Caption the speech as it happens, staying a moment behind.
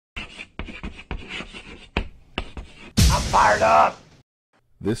fired up.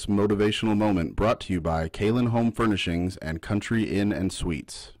 This motivational moment brought to you by Kalen Home Furnishings and Country Inn and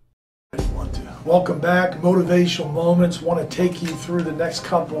Suites. Welcome back, Motivational Moments. Want to take you through the next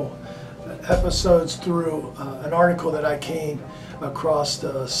couple episodes through an article that I came across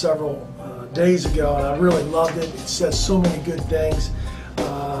several days ago, and I really loved it. It says so many good things.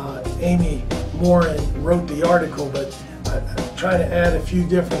 Amy Morin wrote the article, but I'm trying to add a few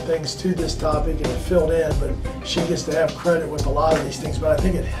different things to this topic, and it filled in, but she gets to have credit with a lot of these things. But I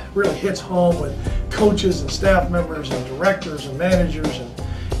think it really hits home with coaches and staff members and directors and managers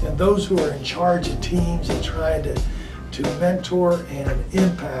and those who are in charge of teams and trying to mentor and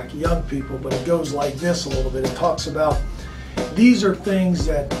impact young people. But it goes like this a little bit. It talks about these are things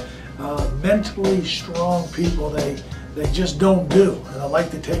that mentally strong people, they just don't do. And I'd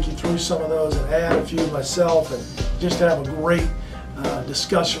like to take you through some of those and add a few myself and just have a great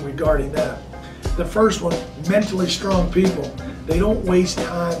discussion regarding that. The first one, mentally strong people, they don't waste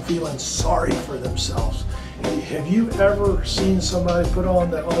time feeling sorry for themselves. Have you ever seen somebody put on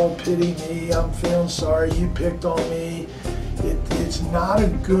the, oh, pity me, I'm feeling sorry, you picked on me? It's not a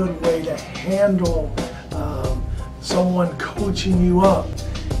good way to handle someone coaching you up.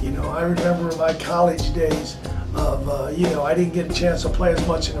 You know, I remember in my college days of, I didn't get a chance to play as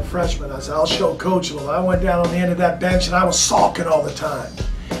much in a freshman. I said, I'll show coach a little. I went down on the end of that bench and I was sulking all the time.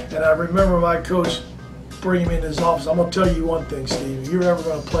 And I remember my coach bringing me in his office. I'm going to tell you one thing, Steve. If you're ever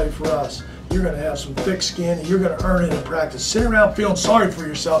going to play for us, you're going to have some thick skin and you're going to earn it in practice. Sitting around feeling sorry for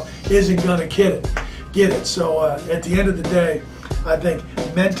yourself isn't going to get it. So at the end of the day, I think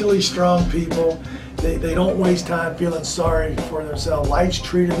mentally strong people, they don't waste time feeling sorry for themselves. Life's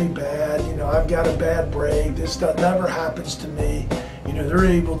treated me bad. You know, I've got a bad break. This stuff never happens to me. You know, they're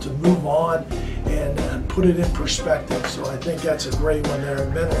able to move on and put it in perspective. So I think that's a great one there.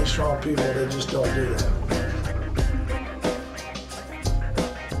 Mentally strong people, they just don't do that.